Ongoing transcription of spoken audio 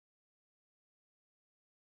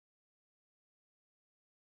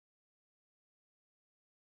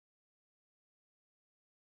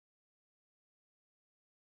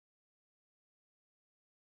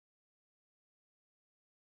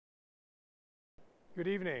Good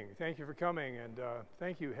evening. Thank you for coming, and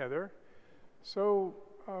thank you, Heather. So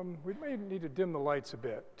we may need to dim the lights a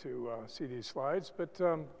bit to see these slides, but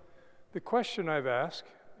the question I've asked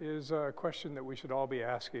is a question that we should all be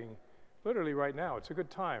asking literally right now. It's a good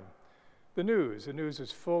time. The news is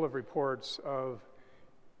full of reports of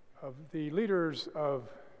the leaders of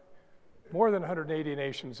more than 180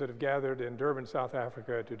 nations that have gathered in Durban, South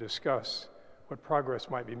Africa to discuss what progress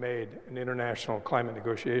might be made in international climate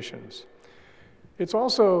negotiations. It's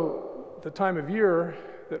also the time of year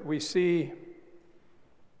that we see,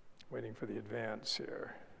 waiting for the advance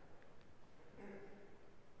here.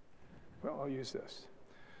 Well, I'll use this.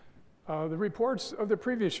 The reports of the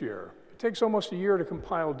previous year. It takes almost a year to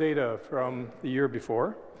compile data from the year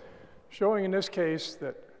before, showing in this case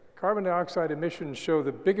that carbon dioxide emissions show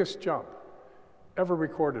the biggest jump ever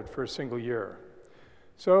recorded for a single year.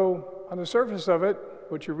 So on the surface of it,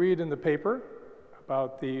 what you read in the paper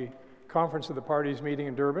about the Conference of the Parties meeting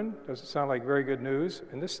in Durban doesn't sound like very good news,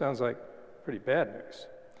 and this sounds like pretty bad news.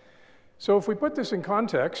 So if we put this in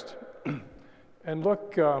context and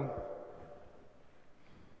look, I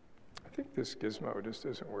think this gizmo just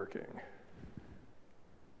isn't working.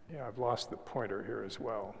 Yeah, I've lost the pointer here as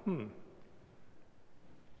well.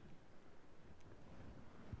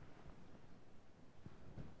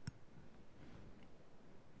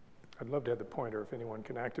 I'd love to have the pointer if anyone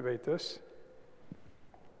can activate this.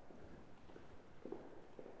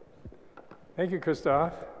 Thank you,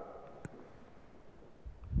 Christoph.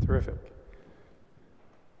 Terrific.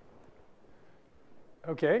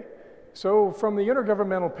 Okay, so from the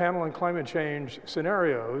Intergovernmental Panel on Climate Change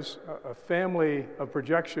scenarios, a family of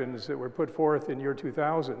projections that were put forth in year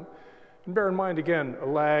 2000, and bear in mind, again, a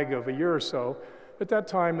lag of a year or so. At that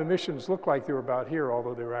time, emissions looked like they were about here,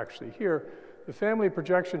 although they were actually here. The family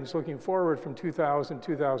projections looking forward from 2000 to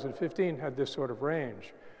 2015 had this sort of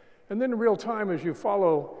range. And then in real time, as you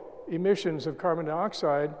follow emissions of carbon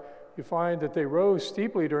dioxide, you find that they rose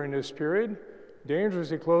steeply during this period,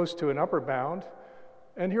 dangerously close to an upper bound,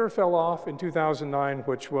 and here fell off in 2009,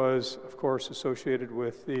 which was, of course, associated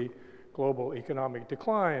with the global economic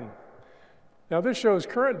decline. Now, this shows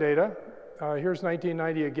current data. Here's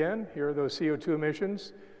 1990 again. Here are those CO2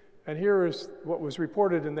 emissions. And here is what was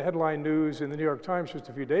reported in the headline news in the New York Times just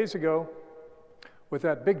a few days ago with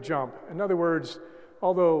that big jump. In other words,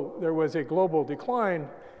 although there was a global decline,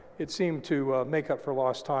 it seemed to make up for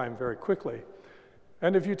lost time very quickly.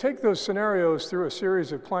 And if you take those scenarios through a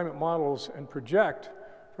series of climate models and project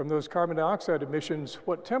from those carbon dioxide emissions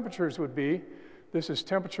what temperatures would be, this is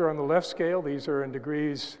temperature on the left scale. These are in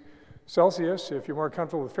degrees Celsius. If you're more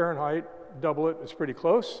comfortable with Fahrenheit, double it, it's pretty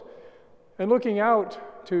close. And looking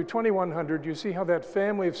out to 2100, you see how that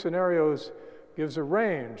family of scenarios gives a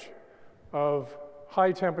range of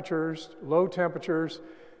high temperatures, low temperatures,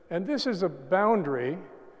 and this is a boundary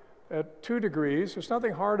at 2 degrees. There's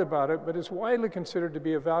nothing hard about it, but it's widely considered to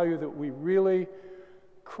be a value that we really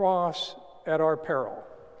cross at our peril.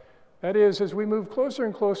 That is, as we move closer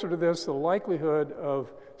and closer to this, the likelihood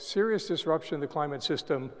of serious disruption in the climate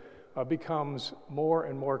system becomes more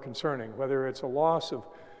and more concerning, whether it's a loss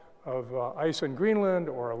of ice in Greenland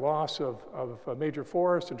or a loss of major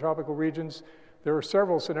forests in tropical regions. There are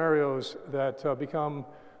several scenarios that become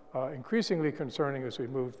increasingly concerning as we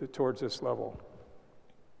move towards this level.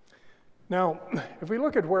 Now, if we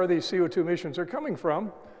look at where these CO2 emissions are coming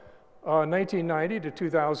from, 1990 to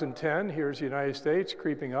 2010, here's the United States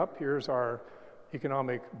creeping up. Here's our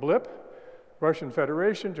economic blip. Russian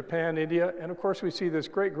Federation, Japan, India, and of course we see this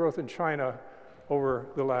great growth in China over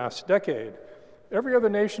the last decade. Every other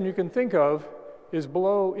nation you can think of is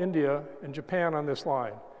below India and Japan on this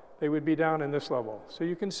line. They would be down in this level. So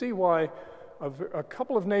you can see why a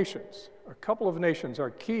couple of nations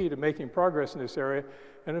are key to making progress in this area.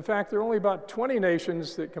 And in fact, there are only about 20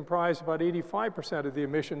 nations that comprise about 85% of the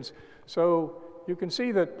emissions. So you can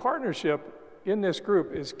see that partnership in this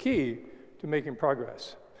group is key to making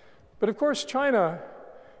progress. But of course, China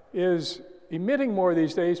is emitting more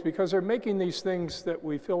these days because they're making these things that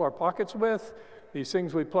we fill our pockets with, these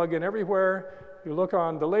things we plug in everywhere. You look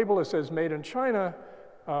on the label, it says made in China.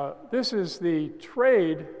 This is the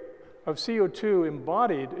trade of CO2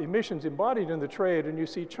 emissions embodied in the trade, and you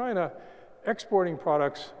see China exporting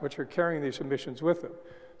products which are carrying these emissions with them.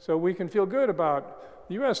 So we can feel good about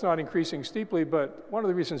the US not increasing steeply, but one of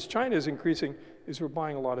the reasons China is increasing is we're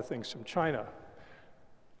buying a lot of things from China.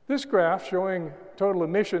 This graph showing total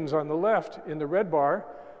emissions on the left in the red bar,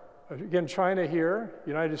 again, China here,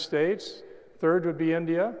 United States, third would be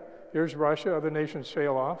India, here's Russia, other nations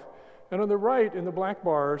trail off. And on the right, in the black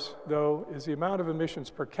bars, though, is the amount of emissions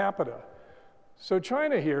per capita. So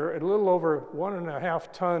China here, at a little over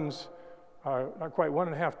 1.5 tons not quite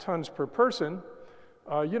 1.5 tons per person.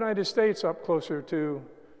 United States up closer to,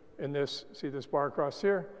 in this, see this bar across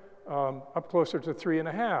here, up closer to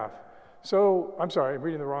 3.5. So, I'm sorry, I'm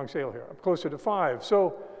reading the wrong scale here, up closer to 5.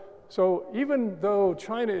 So even though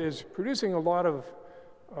China is producing a lot of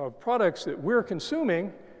products that we're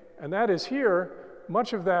consuming, and that is here,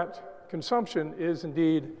 much of that consumption is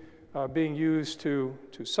indeed being used to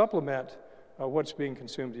supplement what's being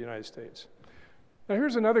consumed in the United States. Now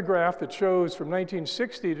here's another graph that shows from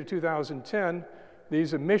 1960 to 2010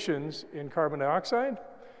 these emissions in carbon dioxide.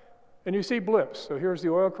 And you see blips. So here's the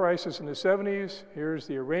oil crisis in the 70s, here's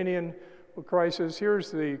the Iranian crisis, here's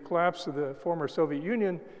the collapse of the former Soviet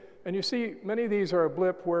Union, and you see many of these are a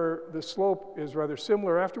blip where the slope is rather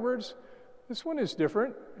similar afterwards. This one is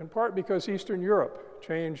different, in part because Eastern Europe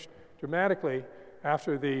changed dramatically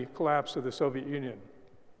after the collapse of the Soviet Union.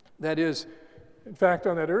 That is, in fact,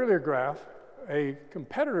 on that earlier graph, a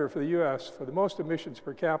competitor for the US for the most emissions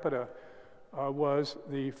per capita was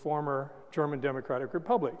the former German Democratic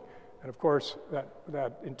Republic. And of course,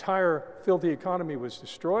 that entire filthy economy was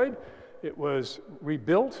destroyed. It was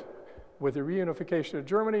rebuilt with the reunification of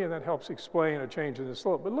Germany, and that helps explain a change in the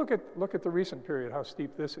slope. But look at the recent period, how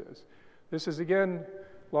steep this is. This is, again,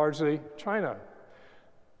 largely China.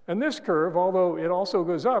 And this curve, although it also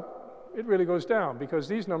goes up, it really goes down because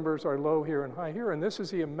these numbers are low here and high here, and this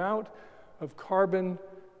is the amount of carbon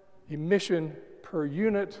emission per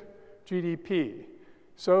unit GDP.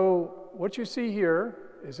 So what you see here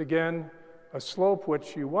is, again, a slope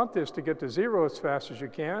which you want this to get to zero as fast as you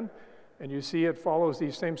can, and you see it follows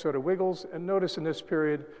these same sort of wiggles, and notice in this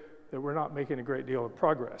period that we're not making a great deal of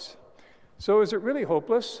progress. So is it really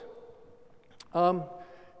hopeless?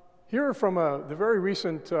 Here from the very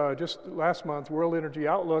recent, just last month, World Energy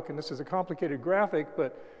Outlook, and this is a complicated graphic,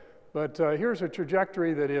 but here's a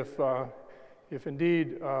trajectory that if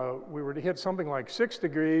indeed we were to hit something like 6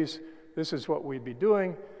 degrees, this is what we'd be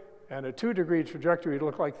doing, and a 2-degree trajectory would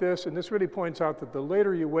look like this, and this really points out that the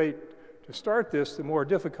later you wait to start this, the more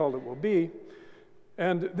difficult it will be.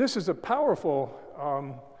 And this is a powerful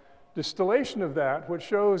distillation of that, which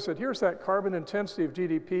shows that here's that carbon intensity of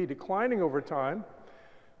GDP declining over time.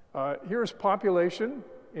 Here's population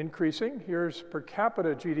increasing. Here's per capita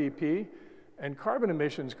GDP and carbon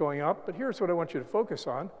emissions going up. But here's what I want you to focus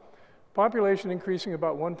on. Population increasing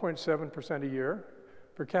about 1.7% a year.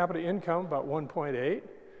 Per capita income about 1.8.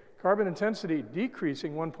 Carbon intensity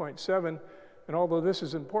decreasing 1.7. And although this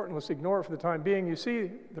is important, let's ignore it for the time being. You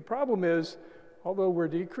see, the problem is, although we're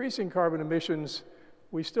decreasing carbon emissions,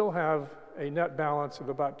 we still have a net balance of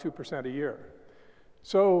about 2% a year.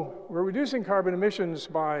 So we're reducing carbon emissions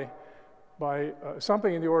by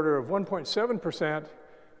something in the order of 1.7%,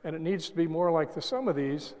 and it needs to be more like the sum of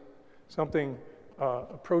these, something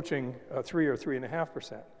approaching 3 or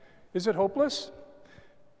 3.5%. Is it hopeless?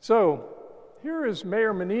 So here is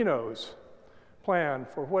Mayor Menino's plan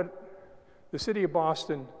for what the city of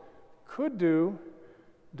Boston could do,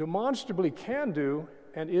 demonstrably can do,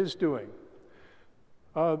 and is doing.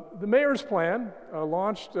 The mayor's plan,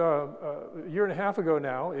 launched a year and a half ago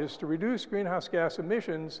now, is to reduce greenhouse gas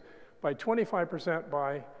emissions by 25%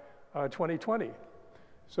 by 2020.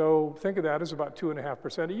 So think of that as about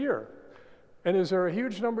 2.5% a year. And is there a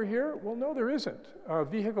huge number here? Well, no, there isn't.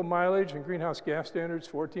 Vehicle mileage and greenhouse gas standards,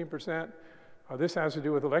 14%. This has to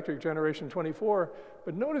do with electric generation, 24.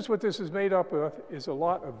 But notice what this is made up of is a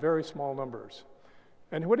lot of very small numbers.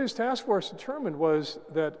 And what his task force determined was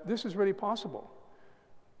that this is really possible.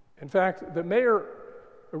 In fact, the mayor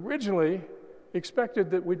originally expected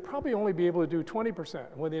that we'd probably only be able to do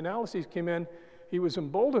 20%. When the analyses came in, he was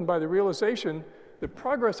emboldened by the realization that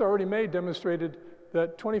progress already made demonstrated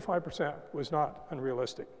that 25% was not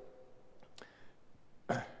unrealistic.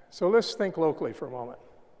 So let's think locally for a moment.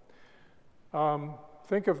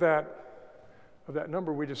 Think of that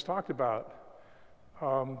number we just talked about.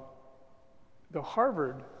 The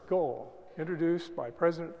Harvard goal, introduced by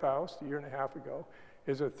President Faust a year and a half ago,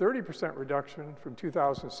 is a 30% reduction from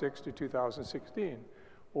 2006 to 2016,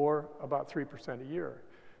 or about 3% a year.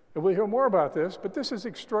 And we'll hear more about this, but this is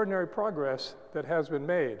extraordinary progress that has been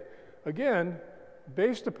made. Again,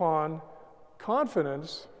 based upon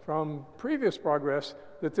confidence from previous progress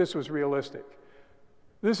that this was realistic.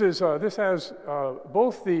 This has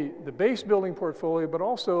both the base building portfolio, but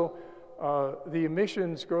also the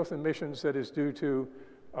emissions, growth emissions that is due to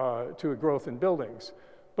a growth in buildings.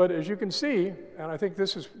 But as you can see, and I think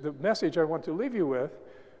this is the message I want to leave you with,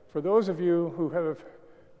 for those of you who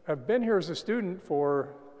have been here as a student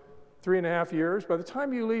for 3.5 years, by the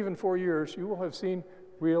time you leave in 4 years, you will have seen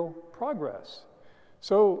real progress.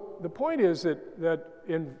 So the point is that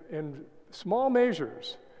in small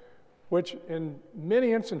measures, which in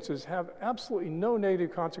many instances have absolutely no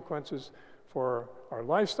negative consequences for our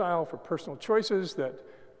lifestyle, for personal choices that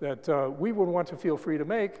we would want to feel free to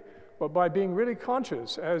make, but by being really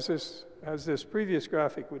conscious, as this previous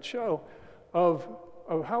graphic would show, of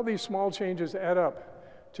how these small changes add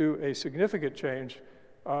up to a significant change,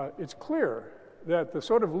 it's clear that the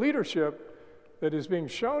sort of leadership that is being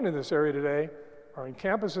shown in this area today are in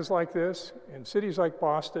campuses like this, in cities like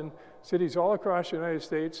Boston, cities all across the United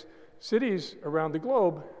States, cities around the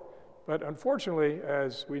globe, but unfortunately,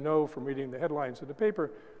 as we know from reading the headlines of the paper,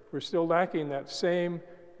 we're still lacking that same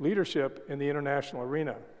leadership in the international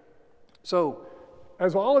arena. So,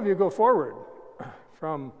 as all of you go forward,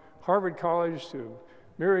 from Harvard College to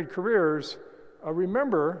myriad careers,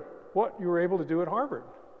 remember what you were able to do at Harvard.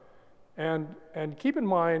 And keep in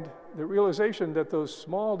mind the realization that those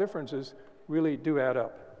small differences really do add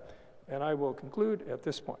up. And I will conclude at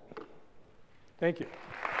this point. Thank you.